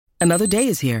Another day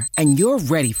is here, and you're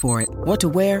ready for it. What to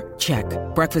wear? Check.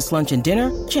 Breakfast, lunch, and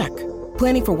dinner? Check.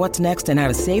 Planning for what's next and how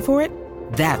to save for it?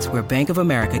 That's where Bank of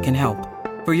America can help.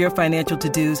 For your financial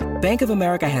to-dos, Bank of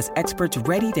America has experts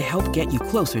ready to help get you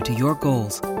closer to your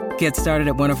goals. Get started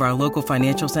at one of our local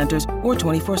financial centers or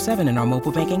 24/7 in our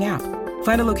mobile banking app.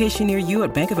 Find a location near you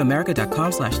at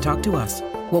bankofamerica.com/talktous.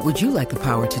 What would you like the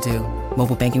power to do?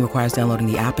 Mobile banking requires downloading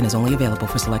the app and is only available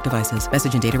for select devices.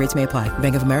 Message and data rates may apply.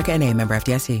 Bank of America N.A., member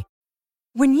FDIC.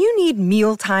 When you need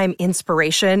mealtime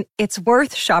inspiration, it's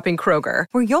worth shopping Kroger,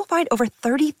 where you'll find over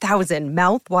 30,000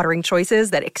 mouth-watering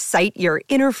choices that excite your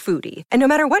inner foodie. And no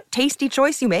matter what tasty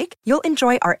choice you make, you'll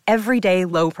enjoy our everyday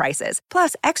low prices,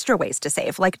 plus extra ways to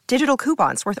save, like digital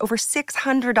coupons worth over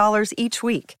 $600 each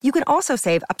week. You can also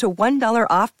save up to $1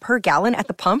 off per gallon at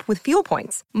the pump with fuel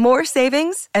points. More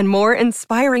savings and more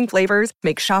inspiring flavors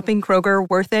make shopping Kroger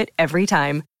worth it every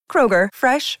time. Kroger,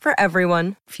 fresh for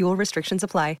everyone. Fuel restrictions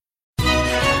apply.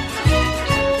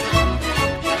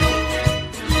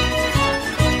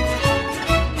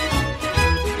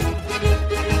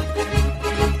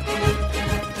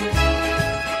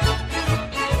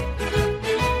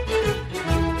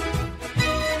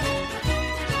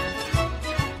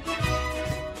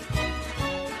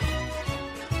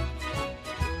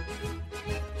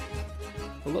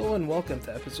 Hello and welcome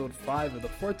to episode 5 of the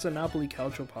Forza Napoli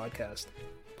Calcio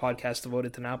podcast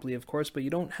devoted to Napoli, of course, but you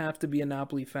don't have to be a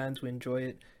Napoli fan to enjoy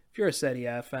it. If you're a Serie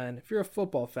A fan, if you're a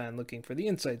football fan looking for the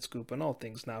inside scoop on all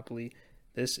things Napoli,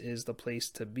 this is the place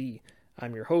to be.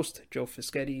 I'm your host, Joe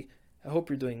Fischetti. I hope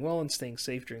you're doing well and staying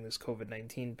safe during this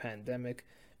COVID-19 pandemic.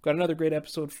 Got another great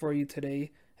episode for you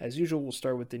today. As usual, we'll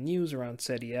start with the news around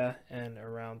Serie A and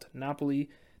around Napoli.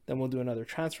 Then we'll do another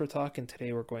transfer talk, and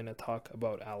today we're going to talk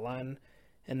about Allan.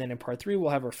 And then in part 3, we'll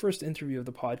have our first interview of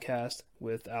the podcast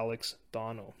with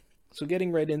Donno. So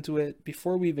getting right into it,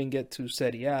 before we even get to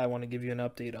Serie A, I want to give you an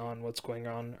update on what's going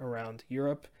on around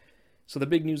Europe. So the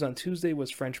big news on Tuesday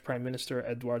was French Prime Minister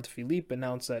Edouard Philippe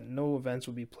announced that no events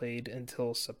will be played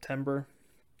until September.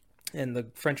 And the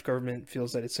French government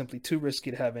feels that it's simply too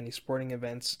risky to have any sporting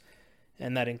events,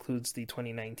 and that includes the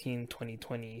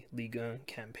 2019-2020 Ligue 1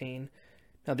 campaign.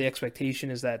 Now, the expectation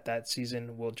is that that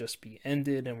season will just be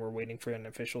ended, and we're waiting for an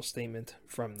official statement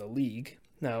from the league.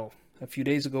 Now, a few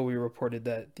days ago, we reported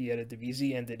that the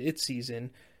Eredivisie ended its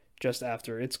season just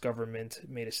after its government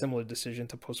made a similar decision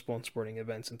to postpone sporting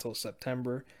events until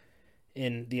September.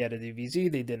 In the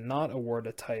Eredivisie, they did not award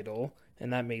a title,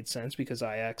 and that made sense because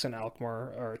Ajax and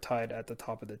Alkmaar are tied at the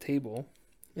top of the table.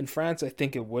 In France, I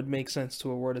think it would make sense to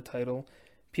award a title.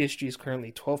 PSG is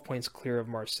currently 12 points clear of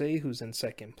Marseille, who's in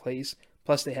second place.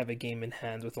 Plus, they have a game in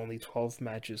hand with only 12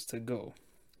 matches to go.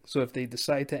 So if they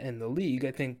decide to end the league,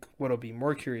 I think what'll be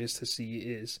more curious to see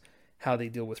is how they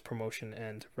deal with promotion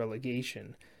and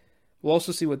relegation. We'll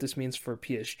also see what this means for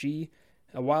PSG.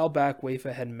 A while back,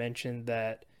 UEFA had mentioned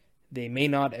that they may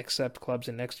not accept clubs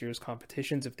in next year's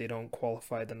competitions if they don't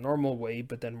qualify the normal way,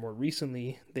 but then more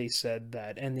recently, they said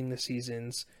that ending the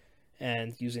seasons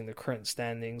and using the current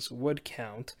standings would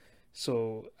count.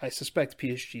 So I suspect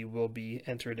PSG will be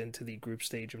entered into the group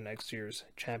stage of next year's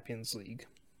Champions League.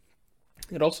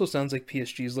 It also sounds like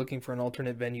PSG is looking for an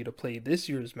alternate venue to play this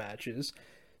year's matches.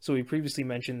 So we previously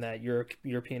mentioned that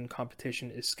European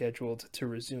competition is scheduled to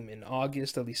resume in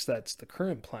August, at least that's the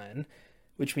current plan,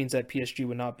 which means that PSG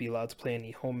would not be allowed to play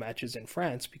any home matches in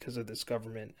France because of this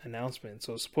government announcement.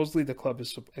 So supposedly the club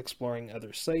is exploring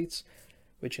other sites,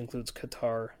 which includes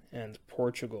Qatar and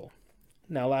Portugal.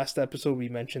 Now, last episode we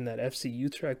mentioned that FC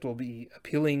Utrecht will be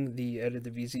appealing the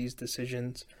Eredivisie's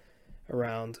decisions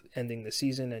around ending the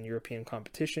season and European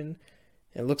competition.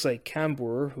 It looks like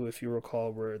Cambuur, who if you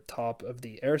recall were top of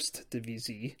the Eerste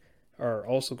Divisie, are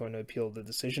also going to appeal the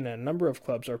decision, and a number of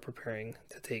clubs are preparing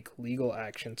to take legal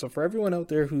action. So for everyone out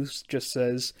there who just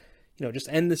says, just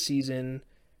end the season,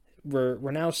 we're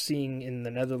now seeing in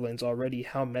the Netherlands already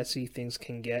how messy things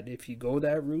can get if you go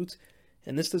that route.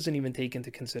 And this doesn't even take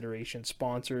into consideration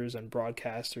sponsors and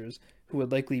broadcasters who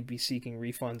would likely be seeking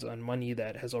refunds on money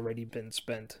that has already been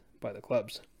spent by the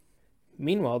clubs.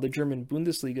 Meanwhile, the German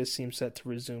Bundesliga seems set to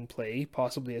resume play,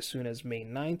 possibly as soon as May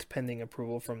 9th, pending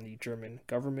approval from the German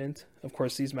government. Of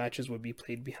course, these matches would be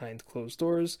played behind closed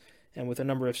doors and with a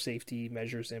number of safety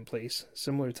measures in place,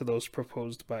 similar to those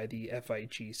proposed by the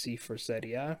FIGC for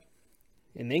Serie A.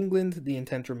 In England, the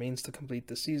intent remains to complete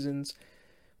the seasons.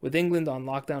 With England on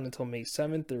lockdown until May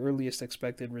 7th, the earliest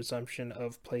expected resumption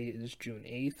of play is June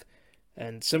 8th.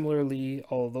 And similarly,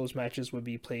 all of those matches would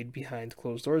be played behind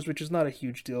closed doors, which is not a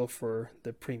huge deal for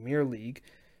the Premier League,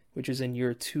 which is in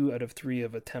year 2 out of 3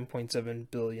 of a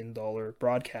 $10.7 billion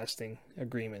broadcasting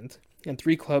agreement. and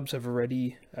 3 clubs have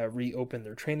already reopened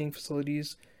their training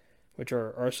facilities, which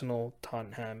are Arsenal,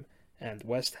 Tottenham, and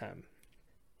West Ham.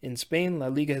 In Spain, La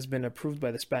Liga has been approved by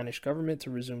the Spanish government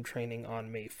to resume training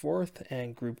on May 4th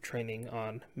and group training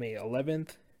on May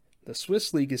 11th. The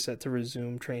Swiss League is set to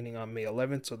resume training on May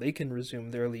 11th, so they can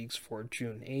resume their leagues for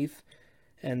June 8th.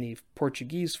 And the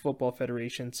Portuguese Football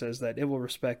Federation says that it will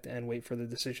respect and wait for the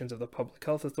decisions of the public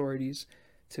health authorities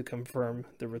to confirm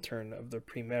the return of the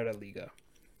Primeira Liga.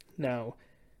 Now,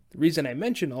 the reason I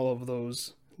mention all of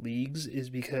those leagues is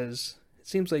because it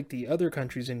seems like the other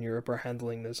countries in Europe are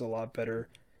handling this a lot better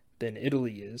than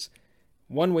Italy is.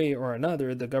 One way or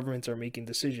another, the governments are making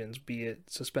decisions, be it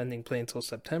suspending play until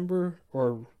September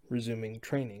or resuming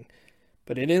training.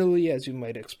 But in Italy, as you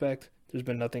might expect, there's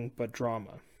been nothing but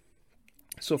drama.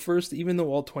 So first, even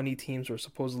though all 20 teams were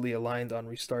supposedly aligned on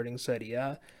restarting Serie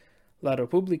A, La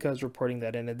Repubblica is reporting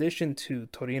that in addition to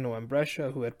Torino and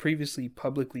Brescia, who had previously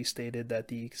publicly stated that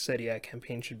the Serie A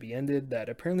campaign should be ended, that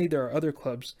apparently there are other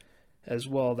clubs as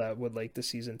well that would like the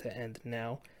season to end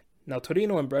now. Now,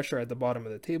 Torino and Brescia are at the bottom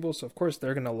of the table, so of course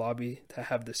they're going to lobby to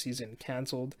have the season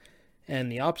cancelled,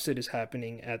 and the opposite is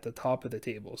happening at the top of the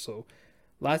table. So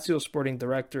Lazio sporting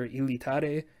director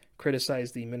Ilitare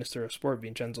criticized the Minister of Sport,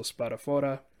 Vincenzo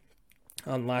Spadafora,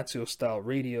 on Lazio-style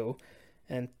radio,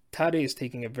 and Tade is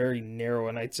taking a very narrow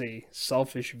and I'd say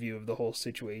selfish view of the whole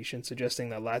situation, suggesting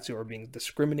that Lazio are being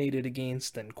discriminated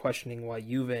against and questioning why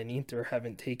Juve and Inter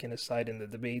haven't taken a side in the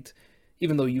debate,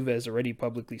 even though Juve has already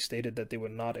publicly stated that they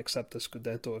would not accept the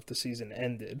Scudetto if the season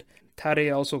ended.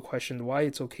 Tade also questioned why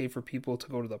it's okay for people to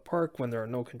go to the park when there are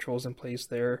no controls in place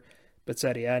there, but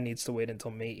Serie A needs to wait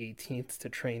until May 18th to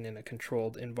train in a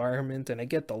controlled environment, and I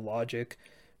get the logic,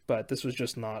 but this was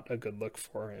just not a good look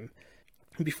for him.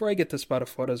 Before I get to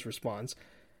Spadafora's response,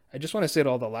 I just want to say to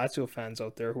all the Lazio fans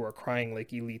out there who are crying like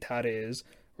Ilitare is,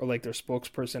 or like their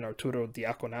spokesperson Arturo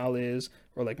Diaconale is,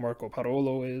 or like Marco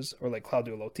Parolo is, or like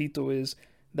Claudio Lotito is,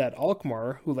 that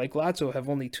Alkmaar, who like Lazio have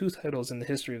only 2 titles in the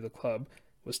history of the club,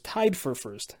 was tied for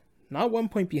first, not 1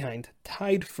 point behind,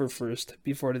 tied for first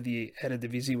before the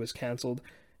Eredivisie was cancelled,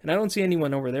 and I don't see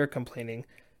anyone over there complaining,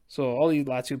 so all you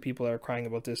Lazio people that are crying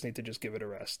about this need to just give it a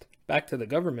rest. Back to the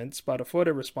government,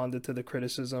 Spadafora responded to the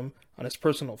criticism on his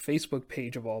personal Facebook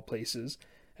page of all places,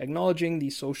 acknowledging the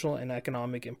social and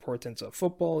economic importance of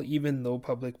football, even though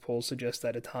public polls suggest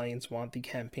that Italians want the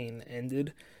campaign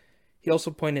ended. He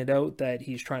also pointed out that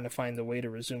he's trying to find a way to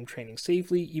resume training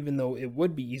safely, even though it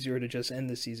would be easier to just end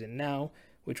the season now,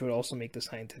 which would also make the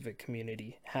scientific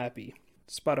community happy.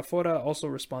 Spadafora also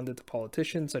responded to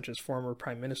politicians such as former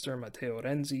Prime Minister Matteo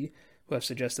Renzi, who have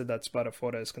suggested that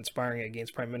Spadafora is conspiring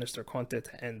against Prime Minister Conte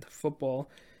to end football,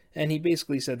 and he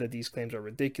basically said that these claims are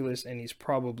ridiculous, and he's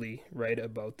probably right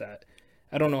about that.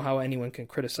 I don't know how anyone can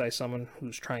criticize someone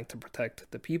who's trying to protect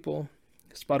the people.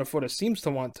 Spadafora seems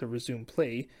to want to resume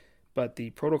play, but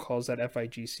the protocols that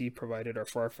FIGC provided are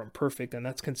far from perfect, and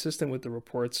that's consistent with the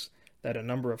reports that a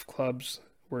number of clubs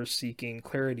were seeking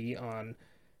clarity on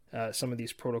some of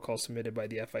these protocols submitted by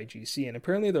the FIGC, and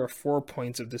apparently there are 4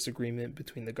 points of disagreement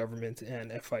between the government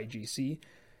and FIGC.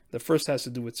 The first has to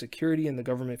do with security, and the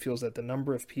government feels that the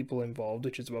number of people involved,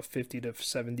 which is about 50 to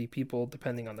 70 people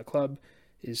depending on the club,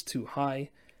 is too high.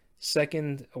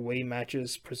 Second, away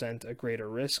matches present a greater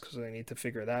risk, so they need to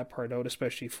figure that part out,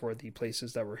 especially for the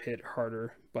places that were hit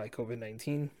harder by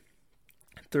COVID-19.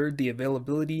 Third, the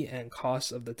availability and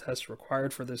costs of the tests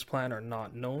required for this plan are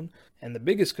not known, and the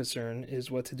biggest concern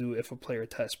is what to do if a player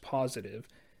tests positive.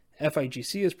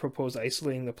 FIGC has proposed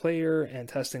isolating the player and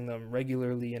testing them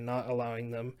regularly and not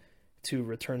allowing them to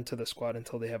return to the squad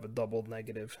until they have a double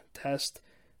negative test,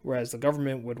 whereas the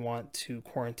government would want to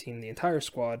quarantine the entire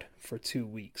squad for 2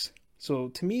 weeks. So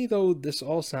to me, though, this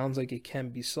all sounds like it can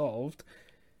be solved.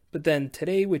 But then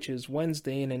today, which is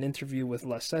Wednesday, in an interview with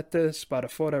La Sette,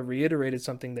 Spadafora reiterated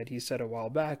something that he said a while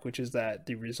back, which is that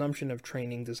the resumption of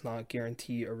training does not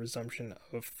guarantee a resumption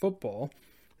of football.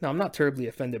 Now, I'm not terribly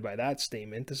offended by that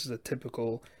statement. This is a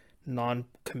typical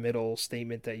non-committal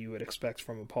statement that you would expect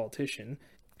from a politician.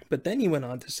 But then he went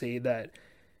on to say that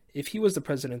if he was the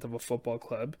president of a football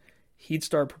club, he'd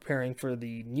start preparing for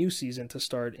the new season to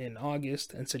start in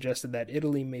August, and suggested that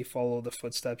Italy may follow the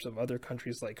footsteps of other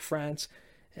countries like France,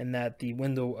 and that the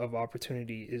window of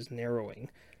opportunity is narrowing.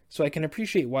 So I can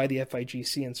appreciate why the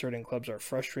FIGC and certain clubs are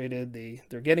frustrated.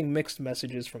 They're getting mixed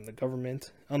messages from the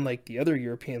government, unlike the other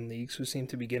European leagues who seem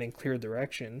to be getting clear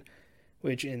direction,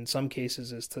 which in some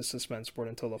cases is to suspend sport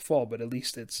until the fall, but at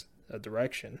least it's a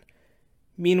direction.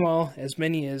 Meanwhile, as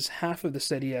many as half of the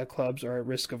Serie A clubs are at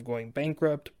risk of going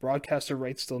bankrupt, broadcaster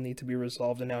rights still need to be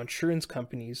resolved, and now insurance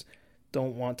companies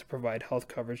don't want to provide health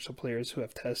coverage to players who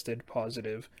have tested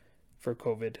positive for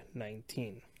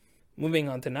COVID-19. Moving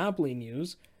on to Napoli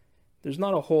news, there's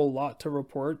not a whole lot to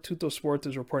report. Tuttosport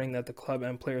is reporting that the club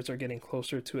and players are getting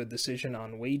closer to a decision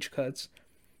on wage cuts.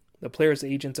 The players'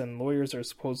 agents and lawyers are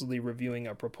supposedly reviewing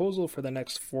a proposal for the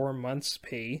next 4 months'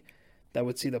 pay that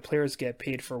would see the players get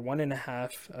paid for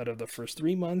 1.5 out of the first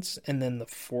 3 months, and then the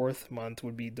 4th month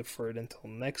would be deferred until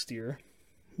next year.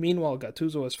 Meanwhile,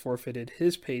 Gattuso has forfeited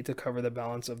his pay to cover the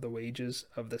balance of the wages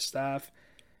of the staff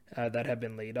that had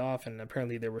been laid off, and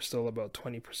apparently they were still about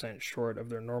 20% short of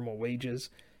their normal wages.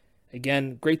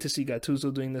 Again, great to see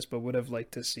Gattuso doing this, but would have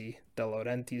liked to see De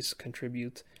Laurentiis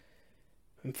contribute.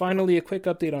 And finally, a quick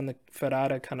update on the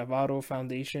Ferrara Cannavaro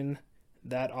Foundation.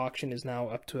 That auction is now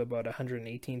up to about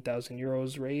 118,000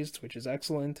 euros raised, which is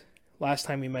excellent. Last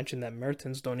time we mentioned that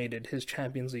Mertens donated his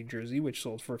Champions League jersey, which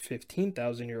sold for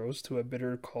 15,000 euros to a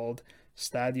bidder called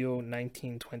Stadio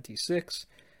 1926.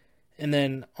 And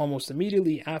then almost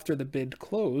immediately after the bid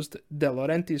closed, De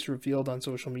Laurentiis revealed on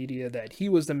social media that he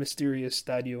was the mysterious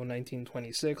Stadio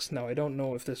 1926. Now, I don't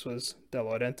know if this was De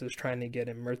Laurentiis trying to get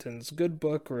in Mertens' good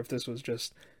book or if this was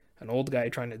just an old guy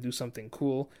trying to do something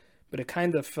cool, but it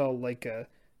kind of felt like a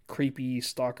creepy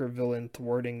stalker villain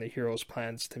thwarting the hero's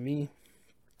plans to me.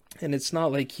 And it's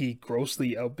not like he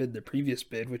grossly outbid the previous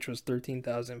bid, which was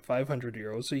 13,500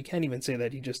 euros, so you can't even say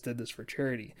that he just did this for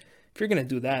charity. If you're going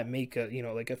to do that, make a,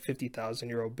 like a 50,000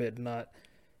 euro bid, not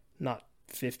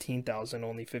 15,000,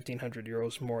 only 1,500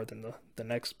 euros more than the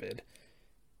next bid.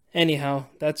 Anyhow,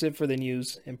 that's it for the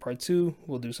news. In part 2,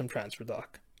 we'll do some transfer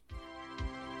talk.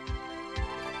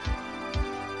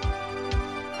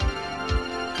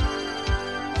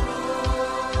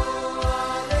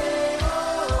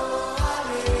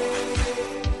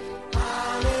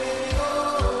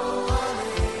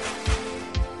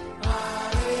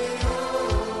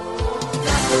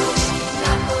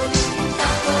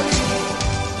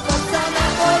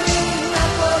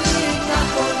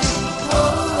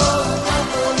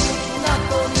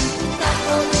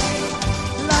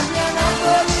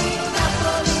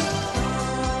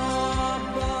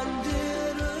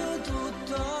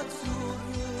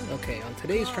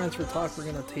 Today's transfer talk, we're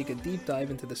going to take a deep dive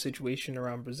into the situation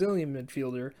around Brazilian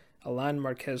midfielder Allan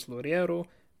Marques Loureiro,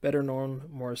 better known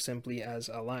more simply as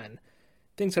Allan.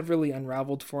 Things have really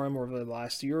unraveled for him over the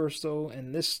last year or so,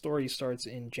 and this story starts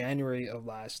in January of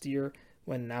last year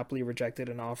when Napoli rejected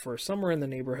an offer somewhere in the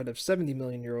neighborhood of 70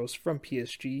 million euros from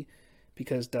PSG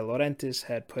because De Laurentiis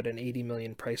had put an 80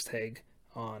 million price tag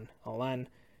on Allan.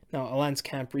 Now, Allan's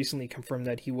camp recently confirmed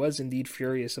that he was indeed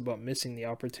furious about missing the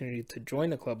opportunity to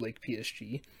join a club like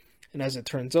PSG, and as it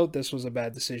turns out, this was a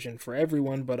bad decision for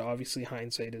everyone, but obviously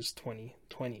hindsight is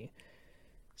 20/20.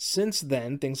 Since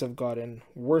then, things have gotten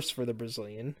worse for the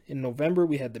Brazilian. In November,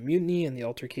 we had the mutiny and the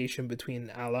altercation between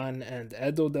Allan and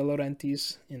Edo De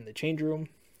Laurentiis in the change room.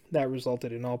 That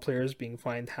resulted in all players being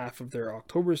fined half of their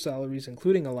October salaries,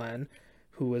 including Allan,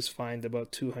 who was fined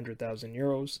about 200,000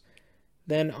 euros.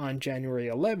 Then on January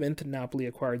 11th, Napoli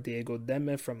acquired Diego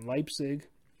Demme from Leipzig.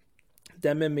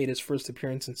 Demme made his first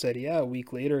appearance in Serie A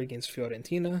week later against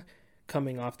Fiorentina,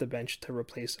 coming off the bench to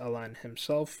replace Allan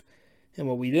himself. And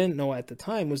what we didn't know at the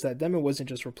time was that Demme wasn't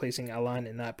just replacing Allan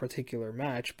in that particular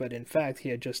match, but in fact he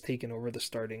had just taken over the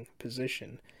starting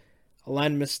position.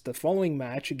 Allan missed the following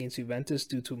match against Juventus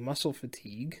due to muscle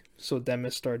fatigue, so Demme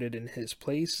started in his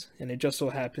place, and it just so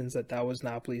happens that that was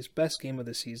Napoli's best game of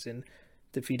the season,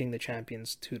 defeating the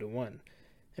champions 2-1.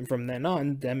 And from then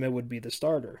on, Demme would be the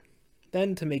starter.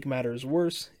 Then, to make matters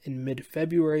worse, in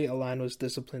mid-February, Allan was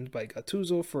disciplined by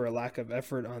Gattuso for a lack of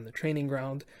effort on the training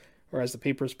ground, or as the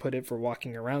papers put it, for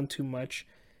walking around too much.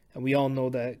 And we all know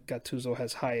that Gattuso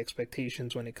has high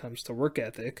expectations when it comes to work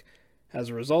ethic. As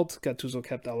a result, Gattuso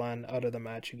kept Allan out of the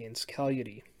match against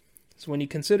Cagliari. So when you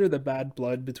consider the bad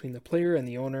blood between the player and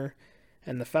the owner,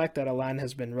 and the fact that Allan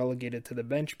has been relegated to the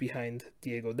bench behind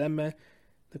Diego Demme,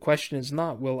 the question is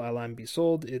not will Allan be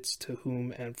sold, it's to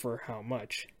whom and for how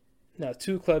much. Now,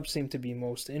 two clubs seem to be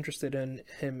most interested in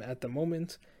him at the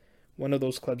moment. One of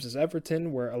those clubs is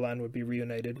Everton, where Allan would be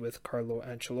reunited with Carlo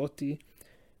Ancelotti.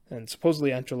 And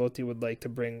supposedly Ancelotti would like to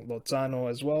bring Lozano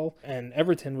as well, and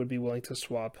Everton would be willing to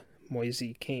swap Moise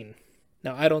Kean.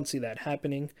 Now, I don't see that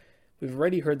happening. We've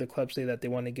already heard the club say that they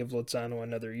want to give Lozano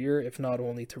another year, if not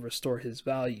only to restore his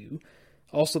value.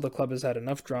 Also, the club has had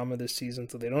enough drama this season,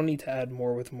 so they don't need to add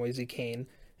more with Moise Kean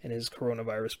and his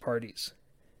coronavirus parties.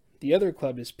 The other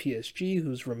club is PSG,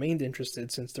 who's remained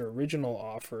interested since their original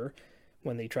offer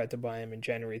when they tried to buy him in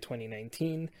January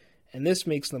 2019, and this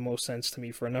makes the most sense to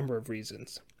me for a number of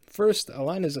reasons. First,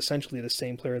 Allan is essentially the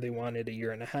same player they wanted a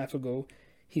year and a half ago.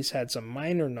 He's had some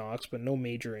minor knocks, but no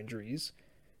major injuries.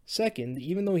 Second,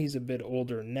 even though he's a bit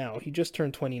older now, he just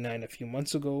turned 29 a few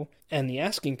months ago, and the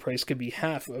asking price could be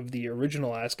half of the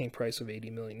original asking price of 80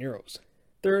 million euros.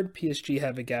 Third, PSG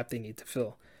have a gap they need to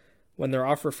fill. When their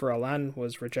offer for Allan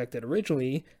was rejected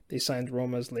originally, they signed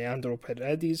Roma's Leandro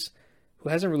Paredes, who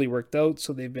hasn't really worked out,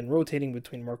 so they've been rotating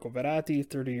between Marco Verratti,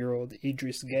 30-year-old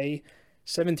Idris Gueye,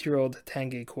 70-year-old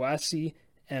Tanguy Kouassi,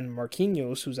 and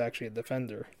Marquinhos, who's actually a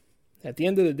defender. At the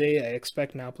end of the day, I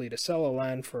expect Napoli to sell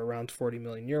Allan for around 40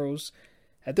 million euros.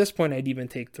 At this point, I'd even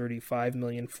take 35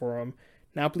 million for him.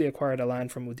 Napoli acquired Allan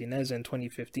from Udinese in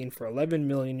 2015 for 11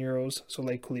 million euros, so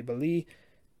like Koulibaly,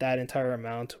 that entire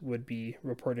amount would be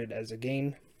reported as a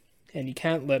gain. And you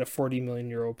can't let a 40 million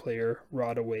euro player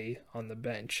rot away on the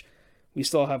bench. We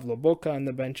still have Lobotka on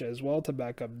the bench as well to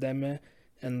back up Demme,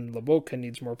 and Lobotka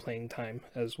needs more playing time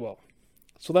as well.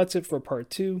 So that's it for part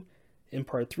 2. In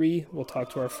part 3, we'll talk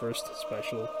to our first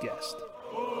special guest.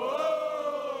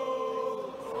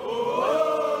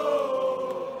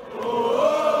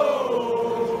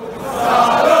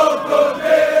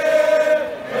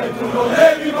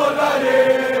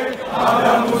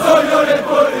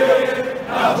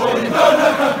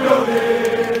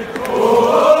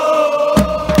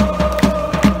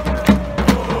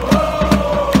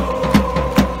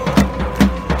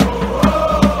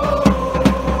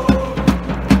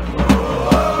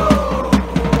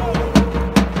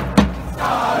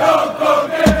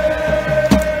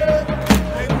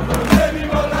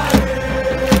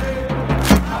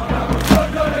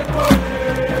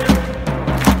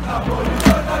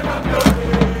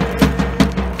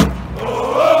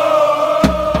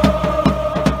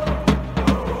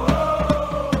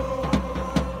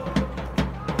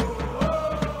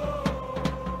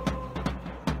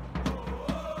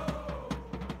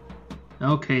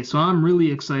 Okay, so I'm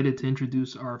really excited to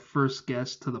introduce our first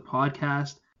guest to the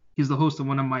podcast. He's the host of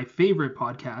one of my favorite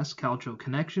podcasts, Calcio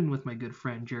Connection, with my good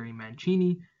friend Jerry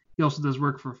Mancini. He also does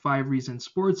work for 5 Reasons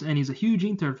Sports, and he's a huge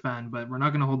Inter fan, but we're not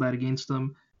going to hold that against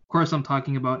him. Of course, I'm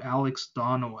talking about Alex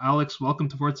Donno. Alex, welcome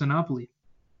to Forza Napoli.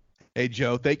 Hey,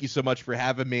 Joe, thank you so much for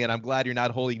having me, and I'm glad you're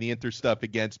not holding the Inter stuff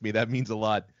against me. That means a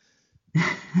lot.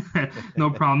 No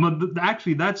problem.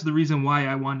 Actually, that's the reason why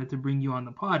I wanted to bring you on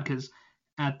the pod, because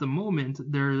at the moment,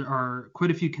 there are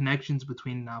quite a few connections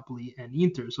between Napoli and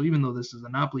Inter. So even though this is a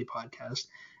Napoli podcast,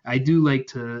 I do like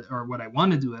to, or what I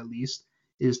want to do at least,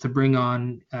 is to bring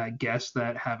on guests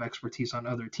that have expertise on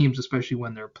other teams, especially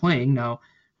when they're playing. Now,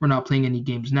 we're not playing any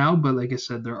games now, but like I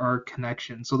said, there are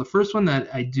connections. So the first one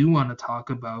that I do want to talk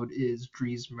about is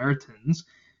Dries Mertens,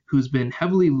 who's been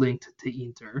heavily linked to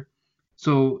Inter.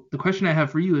 So the question I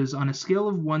have for you is, on a scale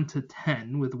of 1 to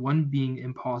 10, with 1 being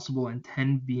impossible and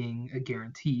 10 being a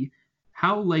guarantee,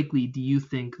 how likely do you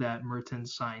think that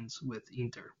Mertens signs with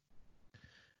Inter?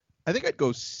 I think I'd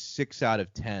go 6 out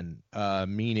of 10,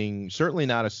 meaning certainly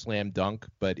not a slam dunk,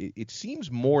 but it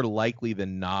seems more likely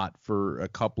than not for a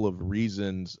couple of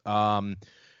reasons.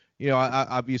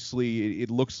 Obviously,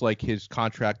 it looks like his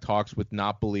contract talks with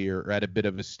Napoli are at a bit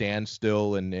of a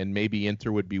standstill, and maybe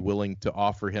Inter would be willing to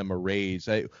offer him a raise.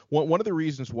 One of the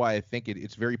reasons why I think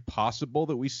it's very possible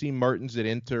that we see Mertens at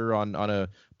Inter on a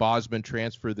Bosman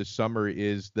transfer this summer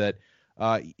is that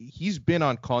he's been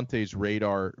on Conte's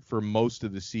radar for most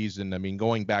of the season. I mean,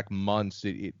 going back months,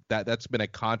 that's been a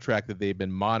contract that they've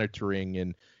been monitoring.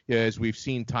 And as we've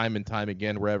seen time and time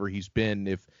again, wherever he's been,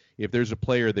 if there's a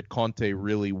player that Conte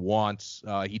really wants,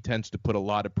 he tends to put a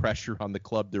lot of pressure on the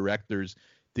club directors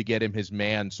to get him his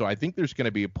man. So I think there's going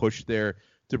to be a push there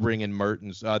to bring in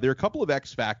Mertens. There are a couple of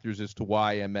X factors as to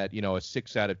why I'm at, a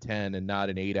 6 out of 10 and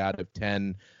not an 8 out of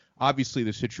 10. Obviously,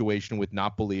 the situation with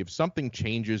Napoli, if something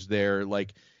changes there,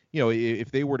 like, if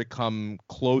they were to come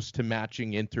close to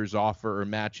matching Inter's offer or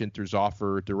match Inter's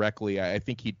offer directly, I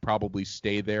think he'd probably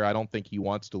stay there. I don't think he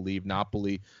wants to leave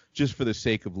Napoli just for the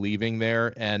sake of leaving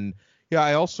there. And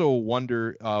I also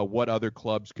wonder what other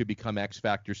clubs could become X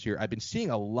factors here. I've been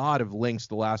seeing a lot of links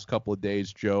the last couple of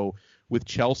days, Joe, with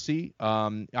Chelsea.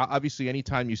 Obviously,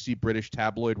 anytime you see British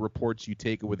tabloid reports, you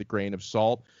take it with a grain of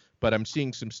salt. But I'm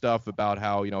seeing some stuff about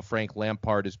how, Frank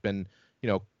Lampard has been,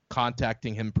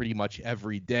 contacting him pretty much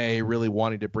every day, really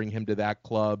wanting to bring him to that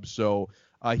club. So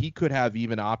he could have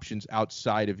even options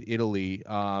outside of Italy.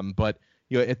 But,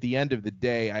 at the end of the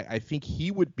day, I think he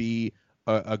would be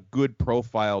a good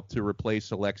profile to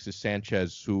replace Alexis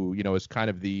Sanchez, who, is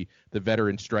kind of the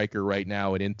veteran striker right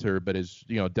now at Inter, but has,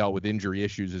 dealt with injury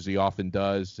issues as he often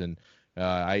does. And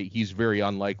he's very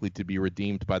unlikely to be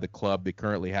redeemed by the club. They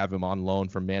currently have him on loan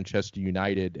from Manchester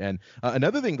United. And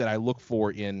another thing that I look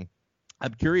for in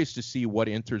I'm curious to see what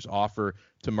Inter's offer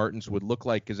to Mertens would look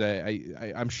like, because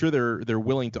I'm sure they're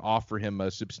willing to offer him a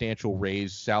substantial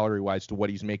raise salary-wise to what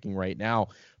he's making right now.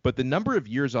 But the number of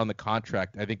years on the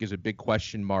contract, I think, is a big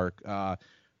question mark.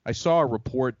 I saw a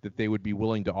report that they would be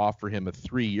willing to offer him a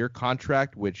 3-year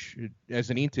contract, which,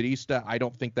 as an Interista, I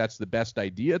don't think that's the best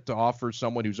idea to offer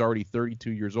someone who's already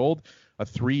 32 years old a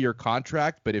 3-year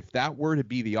contract. But if that were to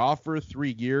be the offer,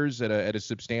 3 years at a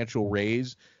substantial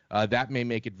raise, that may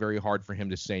make it very hard for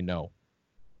him to say no.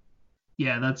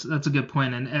 Yeah, that's a good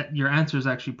point, and your answer is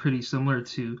actually pretty similar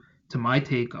to my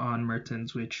take on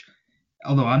Mertens, which,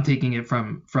 although I'm taking it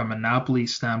from a Napoli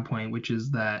standpoint, which is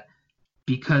that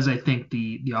because I think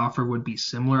the offer would be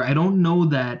similar, I don't know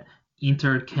that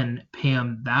Inter can pay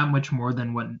him that much more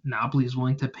than what Napoli is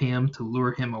willing to pay him to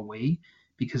lure him away,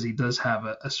 because he does have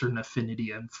a certain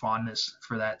affinity and fondness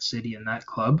for that city and that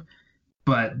club.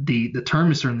 But the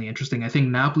term is certainly interesting. I think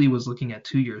Napoli was looking at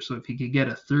 2 years, so if he could get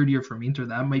a third year from Inter,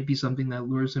 that might be something that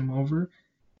lures him over.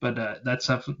 But that's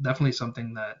definitely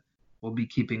something that we'll be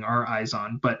keeping our eyes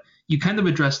on. But you kind of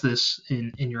addressed this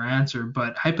in your answer.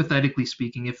 But hypothetically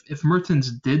speaking, if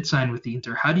Mertens did sign with the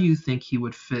Inter, how do you think he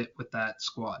would fit with that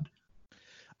squad?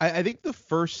 I think the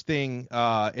first thing,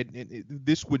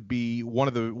 this would be one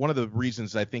of the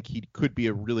reasons I think he could be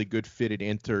a really good fit at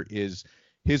Inter, is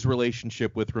his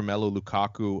relationship with Romelu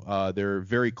Lukaku. They're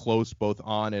very close both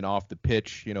on and off the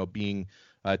pitch, being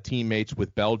teammates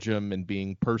with Belgium and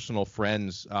being personal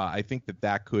friends. I think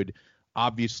that could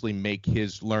obviously make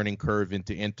his learning curve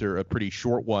into Inter a pretty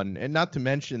short one. And not to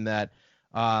mention that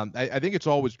I think it's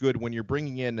always good when you're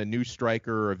bringing in a new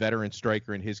striker or a veteran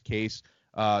striker, in his case,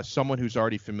 someone who's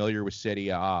already familiar with Serie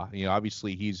A.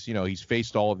 Obviously he's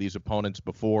faced all of these opponents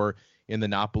before in the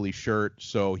Napoli shirt,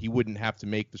 so he wouldn't have to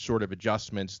make the sort of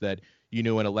adjustments that and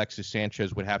Alexis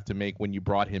Sanchez would have to make when you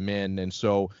brought him in. And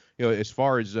so, as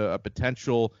far as a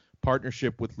potential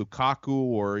partnership with Lukaku,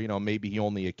 or maybe he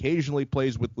only occasionally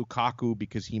plays with Lukaku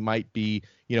because he might be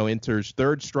Inter's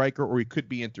third striker, or he could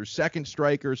be Inter's second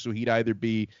striker, so he'd either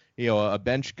be a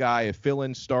bench guy, a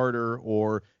fill-in starter,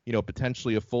 or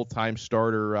potentially a full-time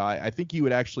starter. I think he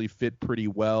would actually fit pretty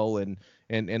well,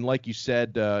 and like you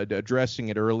said, addressing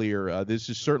it earlier, this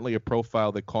is certainly a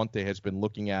profile that Conte has been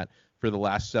looking at for the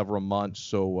last several months.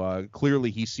 So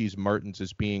clearly he sees Mertens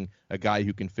as being a guy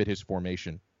who can fit his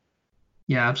formation.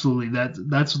 Yeah, absolutely.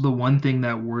 That's the one thing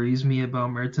that worries me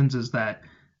about Mertens, is that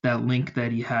link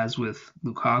that he has with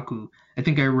Lukaku. I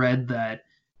think I read that,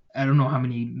 I don't know how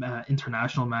many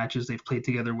international matches they've played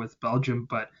together with Belgium,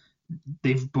 but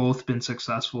they've both been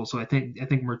successful. So I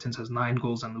think Mertens has 9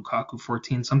 goals and Lukaku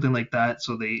 14, something like that.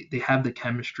 So they have the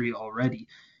chemistry already.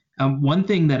 One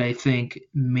thing that I think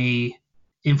may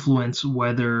influence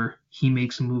whether he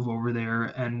makes a move over there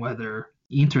and whether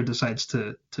Inter decides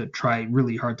to try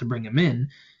really hard to bring him in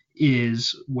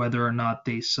is whether or not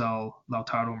they sell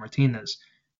Lautaro Martinez.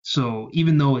 So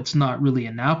even though it's not really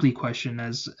a Napoli question,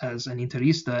 as an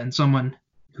Interista and someone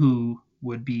who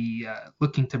would be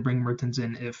looking to bring Mertens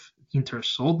in if Inter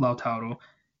sold Lautaro,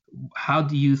 how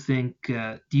do you think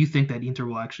that Inter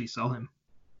will actually sell him?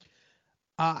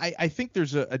 I think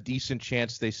there's a decent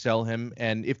chance they sell him,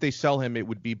 and if they sell him, it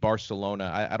would be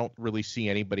Barcelona. I don't really see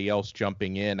anybody else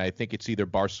jumping in. I think it's either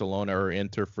Barcelona or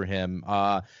Inter for him.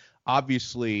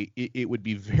 Obviously, it would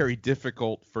be very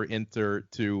difficult for Inter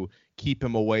to keep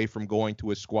him away from going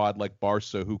to a squad like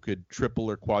Barca, who could triple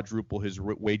or quadruple his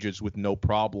wages with no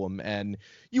problem. And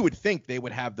you would think they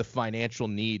would have the financial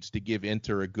needs to give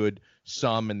Inter a good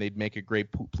sum, and they'd make a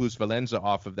great plusvalenza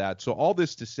off of that. So all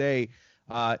this to say,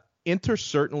 Inter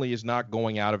certainly is not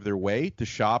going out of their way to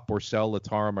shop or sell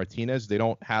Lautaro Martinez. They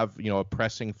don't have, a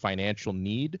pressing financial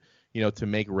need, to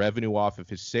make revenue off of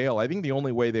his sale. I think the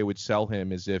only way they would sell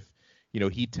him is if,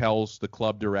 he tells the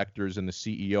club directors and the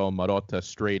CEO Marotta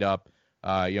straight up,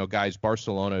 guys,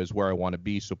 Barcelona is where I want to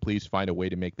be, so please find a way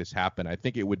to make this happen. I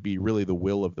think it would be really the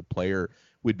will of the player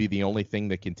would be the only thing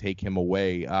that can take him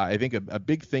away. I think a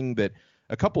big thing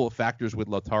a couple of factors with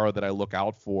Lautaro that I look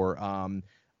out for,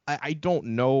 I don't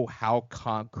know how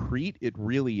concrete it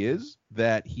really is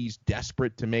that he's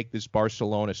desperate to make this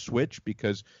Barcelona switch,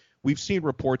 because we've seen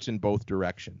reports in both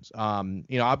directions.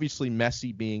 Obviously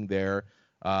Messi being there,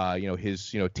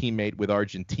 his, teammate with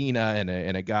Argentina and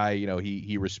a guy,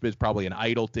 he is probably an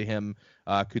idol to him,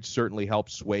 could certainly help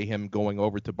sway him going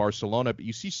over to Barcelona. But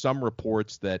you see some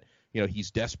reports that,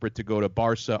 he's desperate to go to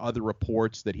Barca. Other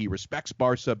reports that he respects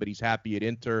Barca, but he's happy at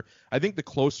Inter. I think the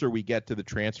closer we get to the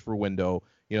transfer window,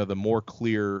 the more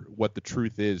clear what the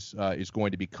truth is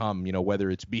going to become, whether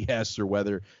it's BS or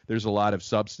whether there's a lot of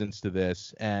substance to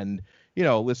this. And,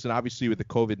 listen, obviously with the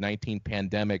COVID-19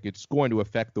 pandemic, it's going to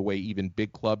affect the way even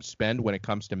big clubs spend when it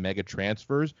comes to mega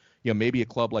transfers. Maybe a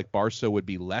club like Barca would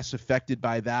be less affected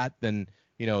by that than,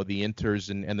 the Inters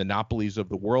and the Napolis of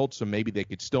the world. So maybe they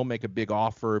could still make a big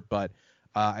offer. But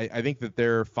I think that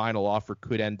their final offer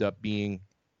could end up being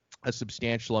a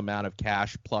substantial amount of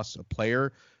cash plus a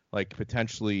player, like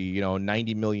potentially,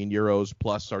 90 million euros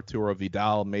plus Arturo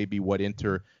Vidal, maybe what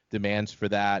Inter demands for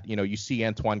that. You see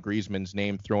Antoine Griezmann's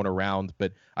name thrown around,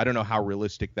 but I don't know how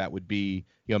realistic that would be.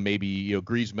 Maybe,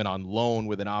 Griezmann on loan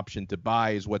with an option to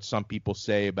buy is what some people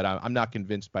say, but I'm not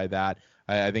convinced by that.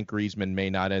 I think Griezmann may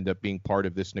not end up being part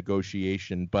of this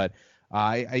negotiation, but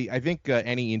I think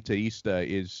any Interista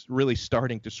is really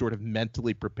starting to sort of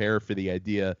mentally prepare for the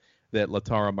idea that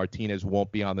Lautaro Martinez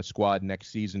won't be on the squad next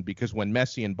season, because when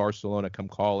Messi and Barcelona come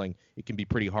calling, it can be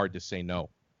pretty hard to say no.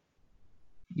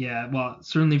 Yeah, well,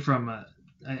 certainly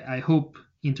I hope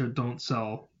Inter don't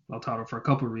sell Lautaro for a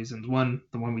couple of reasons. One,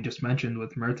 the one we just mentioned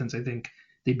with Mertens, I think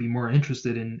they'd be more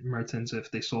interested in Mertens if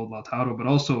they sold Lautaro, but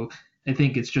also I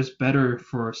think it's just better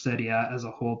for Serie A as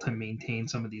a whole to maintain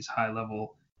some of these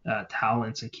high-level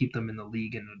talents and keep them in the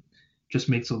league, and it just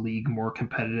makes the league more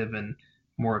competitive and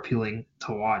more appealing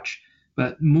to watch.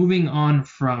 But moving on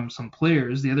from some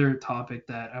players, the other topic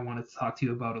that I wanted to talk to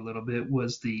you about a little bit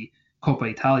was the Coppa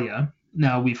Italia.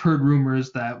 Now, we've heard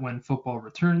rumors that when football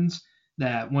returns,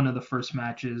 that one of the first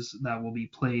matches that will be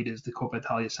played is the Coppa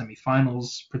Italia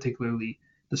semifinals, particularly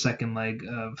the second leg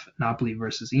of Napoli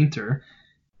versus Inter,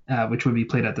 which would be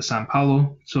played at the San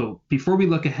Paolo. So before we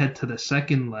look ahead to the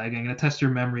second leg, I'm going to test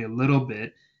your memory a little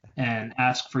bit and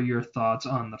ask for your thoughts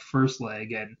on the first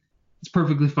leg. And it's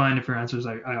perfectly fine if your answers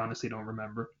I honestly don't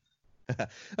remember.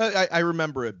 I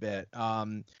remember a bit.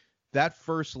 That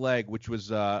first leg, which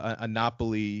was a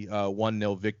Napoli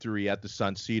 1-0 victory at the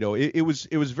San Siro, it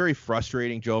was very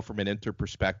frustrating, Joe, from an Inter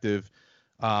perspective.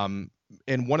 And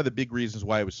one of the big reasons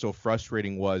why it was so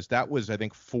frustrating was that was, I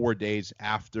think, 4 days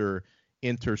after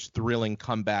Inter's thrilling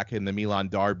comeback in the Milan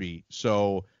derby.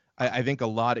 So I think a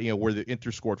lot of, where the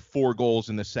Inter scored 4 goals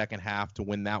in the second half to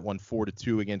win that one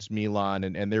 4-2 against Milan.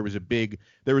 And there was a big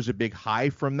high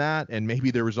from that. And maybe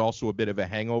there was also a bit of a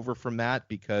hangover from that,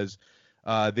 because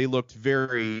they looked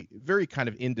very, very kind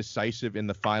of indecisive in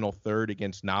the final third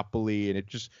against Napoli. And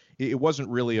it wasn't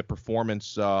really a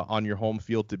performance on your home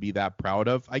field to be that proud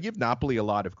of. I give Napoli a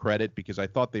lot of credit because I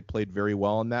thought they played very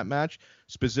well in that match,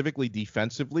 specifically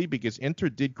defensively, because Inter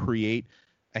did create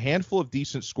a handful of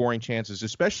decent scoring chances,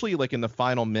 especially like in the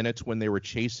final minutes when they were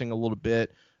chasing a little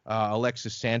bit.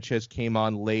 Alexis Sanchez came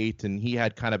on late and he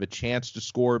had kind of a chance to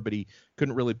score, but he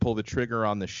couldn't really pull the trigger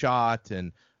on the shot.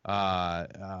 And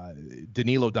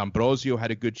Danilo D'Ambrosio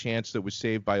had a good chance that was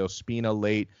saved by Ospina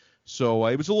late. So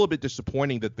it was a little bit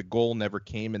disappointing that the goal never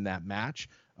came in that match.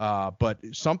 But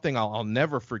something I'll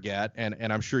never forget,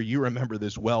 and I'm sure you remember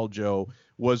this well, Joe,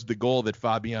 was the goal that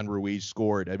Fabian Ruiz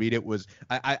scored. I mean, it was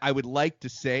I would like to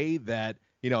say that,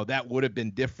 that would have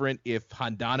been different if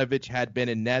Handanovic had been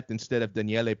in net instead of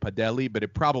Daniele Padelli, but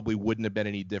it probably wouldn't have been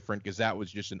any different because that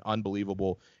was just an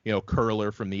unbelievable,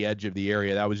 curler from the edge of the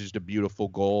area. That was just a beautiful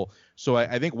goal. So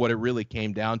I think what it really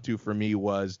came down to for me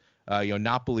was,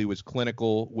 Napoli was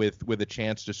clinical with a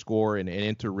chance to score, and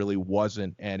Inter really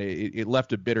wasn't. And it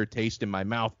left a bitter taste in my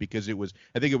mouth because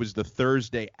I think it was the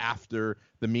Thursday after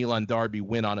the Milan derby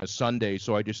win on a Sunday.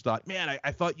 So I just thought, man,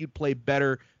 I thought you'd play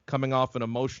better coming off an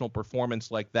emotional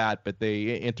performance like that, but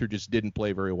Inter just didn't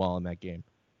play very well in that game.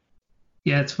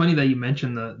 Yeah, it's funny that you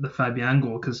mentioned the Fabian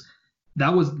goal, because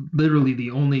that was literally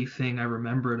the only thing I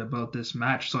remembered about this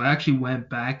match. So I actually went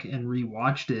back and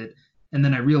rewatched it, and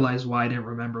then I realized why I didn't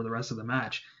remember the rest of the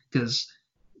match, because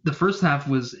the first half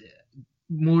was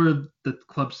more, the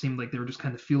clubs seemed like they were just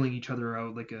kind of feeling each other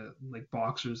out like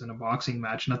boxers in a boxing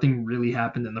match. Nothing really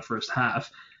happened in the first half.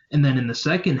 And then in the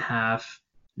second half,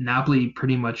 Napoli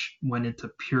pretty much went into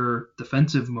pure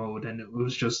defensive mode, and it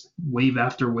was just wave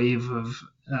after wave of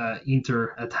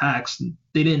Inter attacks.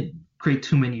 They didn't create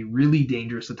too many really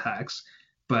dangerous attacks,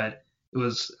 but it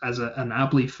was, as a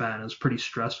Napoli fan, it was pretty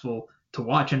stressful to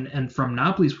watch. And from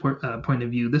Napoli's point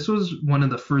of view, this was one of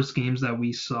the first games that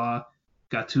we saw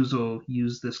Gattuso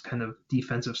use this kind of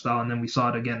defensive style, and then we saw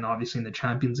it again, obviously, in the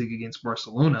Champions League against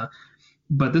Barcelona.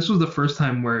 But this was the first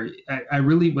time where I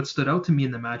really, what stood out to me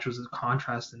in the match was the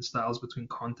contrast in styles between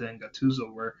Conte and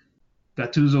Gattuso, where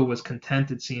Gattuso was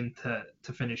content, it seemed,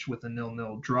 to finish with a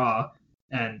 0-0 draw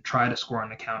and try to score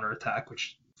on a counterattack,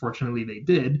 which fortunately they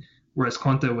did, whereas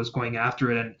Conte was going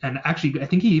after it. And actually, I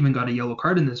think he even got a yellow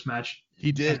card in this match.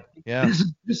 He did, yeah. This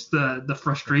is just the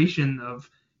frustration of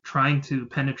trying to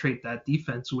penetrate that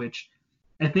defense, which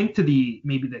I think to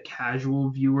maybe the casual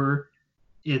viewer,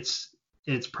 it's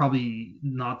probably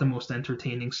not the most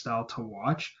entertaining style to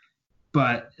watch.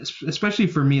 But especially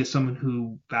for me as someone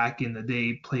who back in the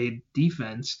day played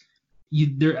defense,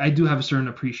 I do have a certain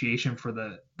appreciation for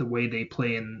the way they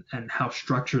play and how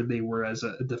structured they were as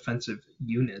a defensive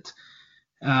unit.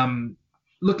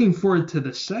 Looking forward to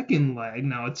the second leg.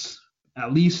 Now it's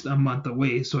at least a month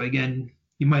away, so again,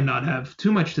 you might not have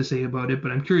too much to say about it, but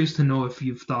I'm curious to know if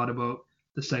you've thought about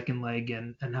the second leg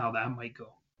and how that might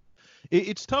go.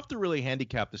 It's tough to really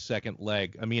handicap the second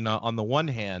leg. I mean, on the one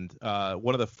hand,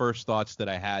 one of the first thoughts that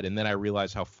I had, and then I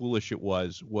realized how foolish it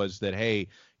was that, hey,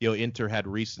 Inter had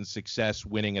recent success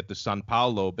winning at the San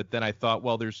Paulo, but then I thought,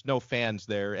 well, there's no fans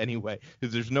there anyway.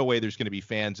 There's no way there's going to be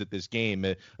fans at this game.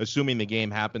 Assuming the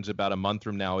game happens about a month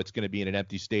from now, it's going to be in an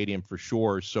empty stadium for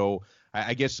sure. So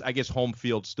I guess home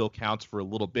field still counts for a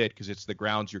little bit because it's the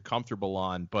grounds you're comfortable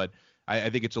on, but I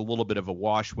think it's a little bit of a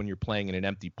wash when you're playing in an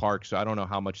empty park, so I don't know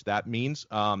how much that means.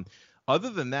 Other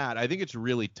than that, I think it's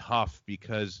really tough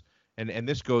because, and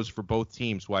this goes for both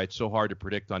teams, why it's so hard to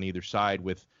predict on either side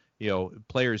with,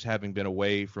 players having been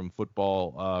away from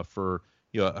football for,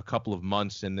 a couple of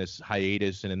months in this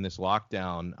hiatus and in this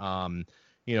lockdown.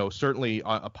 Certainly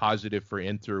a positive for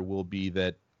Inter will be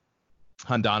that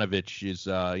Handanovic is,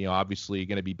 obviously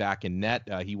going to be back in net.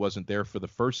 He wasn't there for the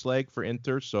first leg for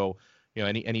Inter, so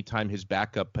anytime his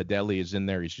backup Padelli is in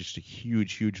there, he's just a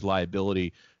huge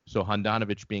liability. So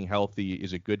Handanovic being healthy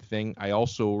is a good thing. I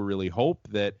also really hope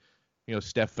that,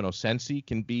 Stefano Sensi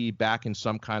can be back in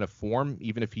some kind of form,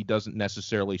 even if he doesn't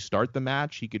necessarily start the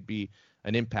match. He could be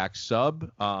an impact sub.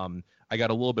 I got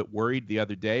a little bit worried the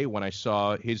other day when I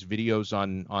saw his videos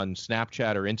on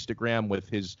Snapchat or Instagram with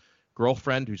his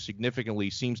girlfriend, who significantly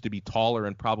seems to be taller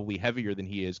and probably heavier than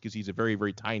he is because he's a very,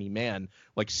 very tiny man,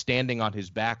 like standing on his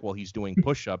back while he's doing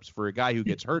push-ups. For a guy who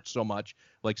gets hurt so much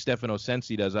like Stefano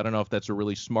Sensi does, I don't know if that's a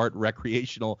really smart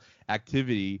recreational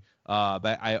activity.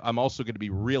 But I'm also going to be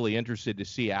really interested to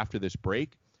see after this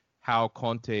break how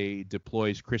Conte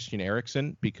deploys Christian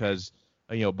Eriksen, because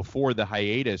before the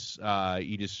hiatus,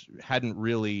 Conte hadn't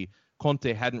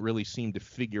really seemed to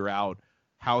figure out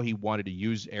how he wanted to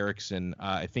use Eriksen.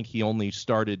 I think he only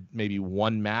started maybe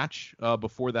one match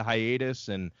before the hiatus,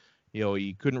 and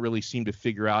he couldn't really seem to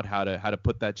figure out how to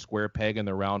put that square peg in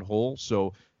the round hole.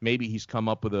 So maybe he's come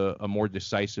up with a more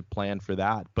decisive plan for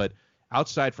that. But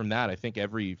outside from that, I think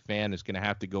every fan is going to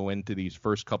have to go into these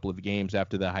first couple of games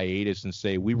after the hiatus and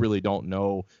say, we really don't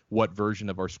know what version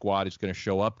of our squad is going to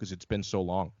show up because it's been so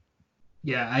long.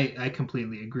 Yeah, I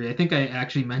completely agree. I think I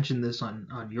actually mentioned this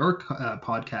on your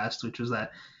podcast, which was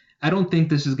that I don't think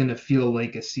this is going to feel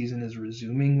like a season is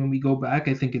resuming when we go back.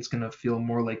 I think it's going to feel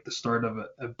more like the start of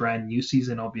a brand new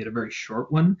season, albeit a very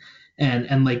short one.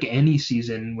 And like any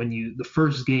season, when the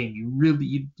first game,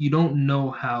 you don't know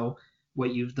how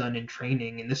what you've done in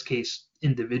training, in this case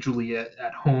individually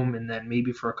at home, and then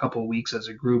maybe for a couple of weeks as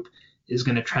a group, is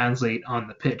going to translate on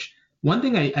the pitch. One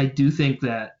thing I do think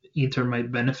that Inter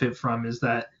might benefit from is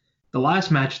that the last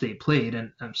match they played,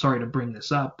 and I'm sorry to bring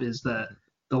this up, is that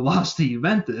the loss to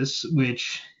Juventus,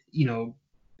 which,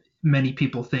 many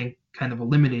people think kind of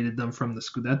eliminated them from the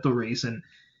Scudetto race. And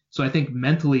so I think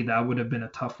mentally that would have been a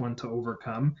tough one to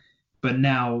overcome. But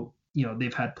now,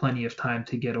 they've had plenty of time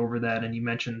to get over that. And you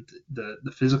mentioned the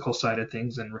physical side of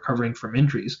things and recovering from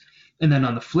injuries. And then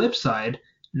on the flip side,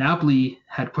 Napoli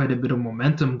had quite a bit of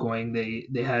momentum going.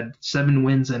 They had 7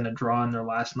 wins and a draw in their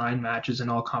last 9 matches in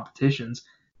all competitions,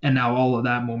 and now all of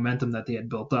that momentum that they had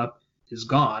built up is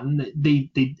gone.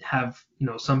 They have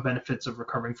some benefits of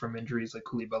recovering from injuries like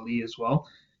Koulibaly as well,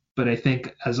 but I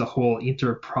think as a whole,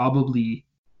 Inter probably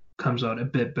comes out a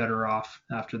bit better off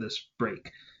after this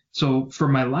break. So for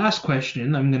my last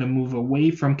question, I'm going to move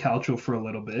away from Calcio for a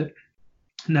little bit.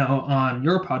 Now, on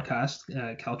your podcast,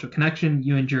 Calcio Connection,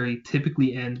 you and Jerry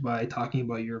typically end by talking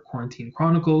about your quarantine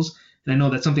chronicles. And I know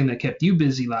that something that kept you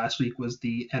busy last week was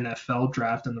the NFL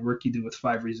draft and the work you do with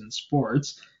 5 Reasons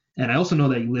Sports. And I also know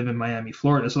that you live in Miami,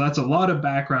 Florida. So that's a lot of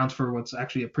background for what's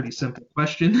actually a pretty simple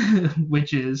question,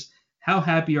 which is, how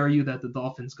happy are you that the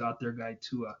Dolphins got their guy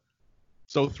Tua?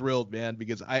 So thrilled, man,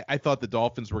 because I thought the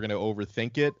Dolphins were going to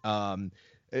overthink it.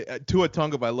 Tua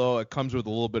Tagovailoa comes with a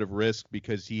little bit of risk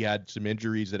because he had some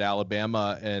injuries at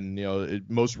Alabama, and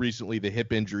most recently the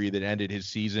hip injury that ended his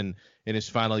season in his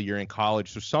final year in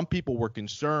college. So some people were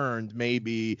concerned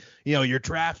maybe you're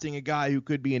drafting a guy who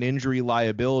could be an injury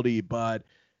liability, but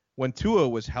when Tua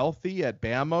was healthy at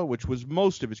Bama, which was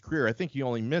most of his career, I think he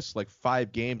only missed like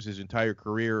 5 games his entire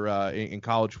career in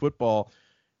college football.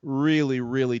 Really,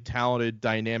 really talented,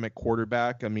 dynamic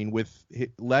quarterback. I mean, with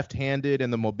left-handed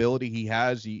and the mobility he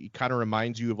has, he kind of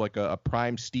reminds you of like a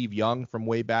prime Steve Young from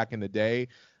way back in the day.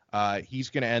 He's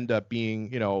going to end up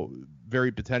being,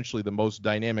 very potentially the most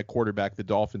dynamic quarterback the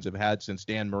Dolphins have had since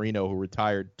Dan Marino, who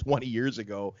retired 20 years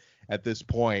ago at this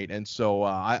point. And so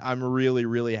I'm really,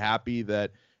 really happy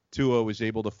that Tua was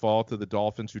able to fall to the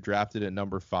Dolphins, who drafted at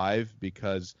number 5,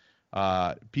 because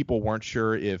people weren't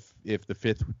sure if the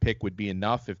 5th pick would be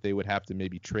enough, if they would have to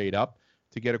maybe trade up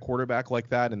to get a quarterback like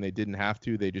that, and they didn't have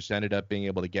to. They just ended up being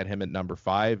able to get him at number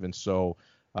 5, and so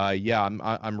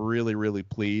I'm really, really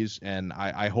pleased, and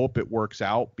I hope it works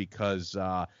out, because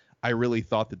I really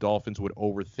thought the Dolphins would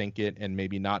overthink it and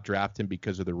maybe not draft him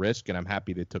because of the risk, and I'm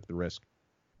happy they took the risk.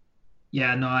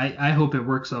 Yeah, no, I hope it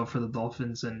works out for the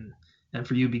Dolphins and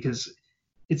for you, because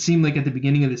it seemed like at the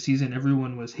beginning of the season,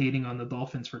 everyone was hating on the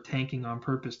Dolphins for tanking on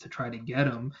purpose to try to get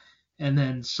him. And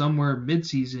then somewhere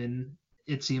mid-season,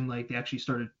 it seemed like they actually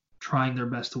started trying their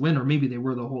best to win, or maybe they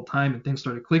were the whole time, and things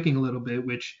started clicking a little bit,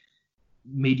 which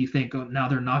made you think, oh, now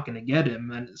they're not going to get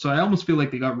him. And so I almost feel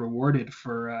like they got rewarded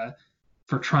for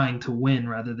trying to win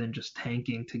rather than just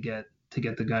tanking to get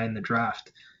the guy in the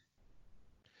draft.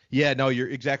 Yeah, no, you're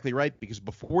exactly right, because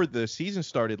before the season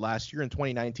started last year in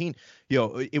 2019,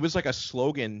 it was like a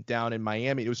slogan down in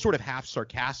Miami. It was sort of half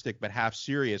sarcastic but half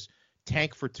serious.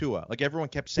 Tank for Tua. Like, everyone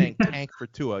kept saying tank for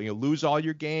Tua. Lose all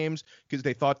your games, because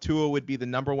they thought Tua would be the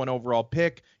number 1 overall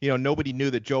pick. Nobody knew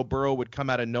that Joe Burrow would come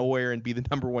out of nowhere and be the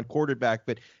number 1 quarterback,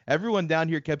 but everyone down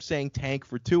here kept saying tank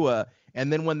for Tua. And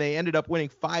then when they ended up winning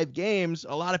 5 games,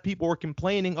 a lot of people were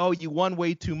complaining, oh, you won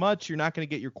way too much, you're not going to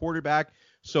get your quarterback.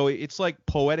 So it's like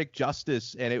poetic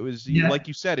justice, and it was, like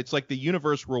you said, it's like the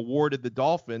universe rewarded the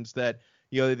Dolphins that,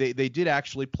 they did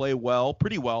actually play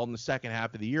pretty well in the second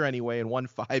half of the year anyway, and won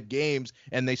 5 games,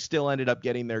 and they still ended up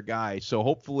getting their guy. So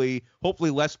hopefully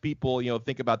less people,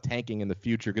 think about tanking in the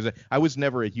future, because I was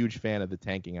never a huge fan of the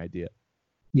tanking idea.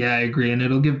 Yeah, I agree, and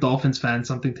it'll give Dolphins fans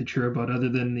something to cheer about other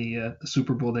than the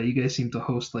Super Bowl that you guys seem to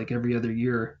host like every other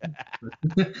year.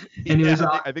 Anyways,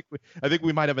 yeah, I think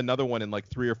we might have another one in like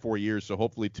 3 or 4 years, so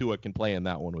hopefully Tua can play in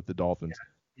that one with the Dolphins.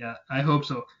 Yeah, I hope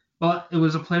so. Well, it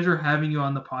was a pleasure having you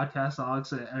on the podcast,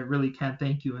 Alex. I really can't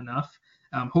thank you enough.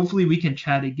 Hopefully we can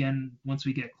chat again once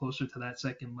we get closer to that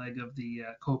second leg of the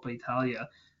Coppa Italia.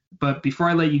 But before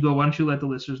I let you go, why don't you let the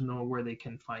listeners know where they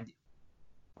can find you?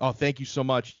 Oh, thank you so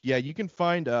much. Yeah, you can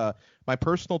find my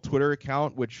personal Twitter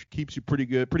account, which keeps you pretty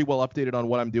well updated on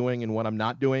what I'm doing and what I'm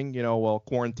not doing.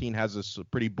 Quarantine has us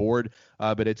pretty bored,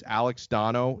 but it's Alex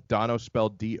Donno, Donno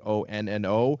spelled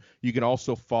Donno. You can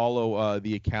also follow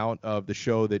the account of the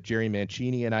show that Jerry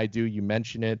Mancini and I do. You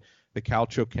mentioned it, the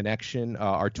Calcio Connection.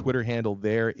 Our Twitter handle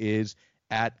there is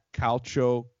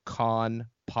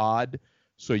 @CalcioConPod.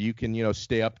 So you can,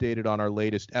 stay updated on our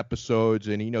latest episodes.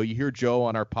 And, you hear Joe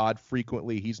on our pod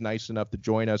frequently. He's nice enough to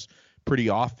join us pretty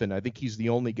often. I think he's the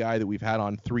only guy that we've had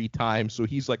on 3 times. So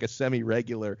he's like a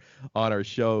semi-regular on our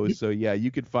show. So, yeah, you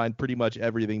can find pretty much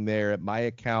everything there at my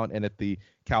account and at the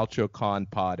Calcio Con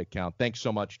Pod account. Thanks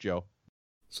so much, Joe.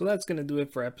 So that's going to do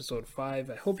it for episode 5.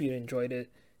 I hope you enjoyed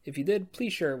it. If you did,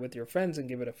 please share it with your friends and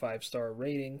give it a 5-star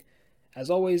rating. As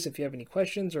always, if you have any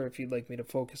questions or if you'd like me to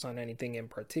focus on anything in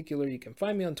particular, you can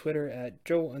find me on Twitter at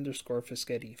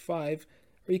Joe_Fischetti5,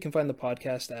 or you can find the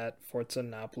podcast at Forza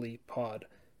Napoli Pod.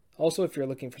 Also, if you're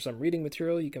looking for some reading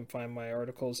material, you can find my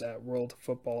articles at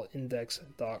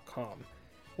worldfootballindex.com.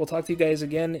 We'll talk to you guys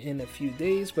again in a few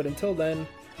days, but until then,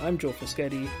 I'm Joe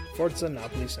Fischetti. Forza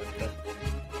Napoli sempre.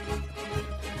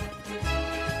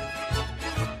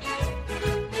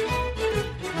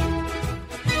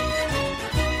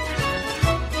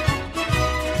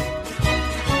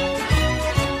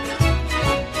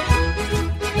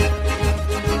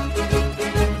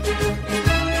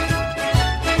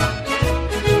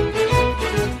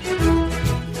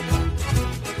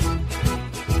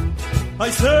 Ai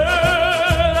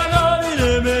sera nani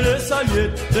nemere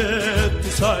sayette tu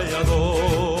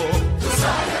sayado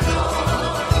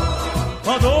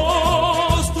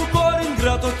Ados tu cuore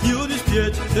ingrato chiudi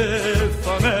spiette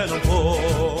famelo un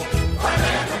po'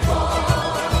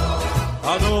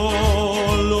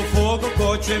 Adollo fuoco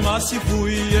coce ma si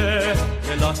fuie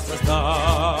e lascia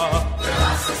sta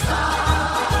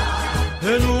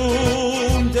E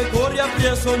non te corri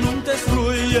appresso non te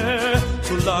struie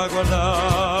sulla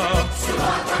guarda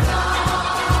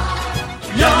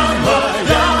Yamma,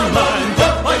 yamma,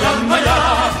 yamma, yamma,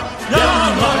 yamma,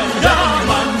 yamma,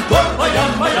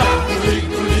 yamma, yamma,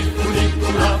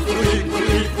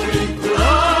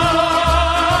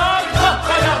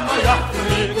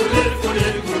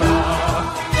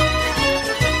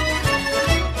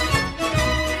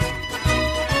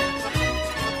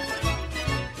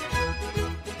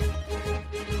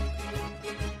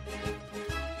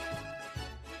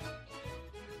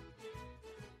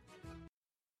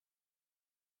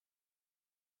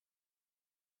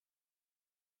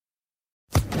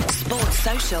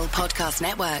 Social Podcast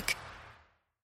Network.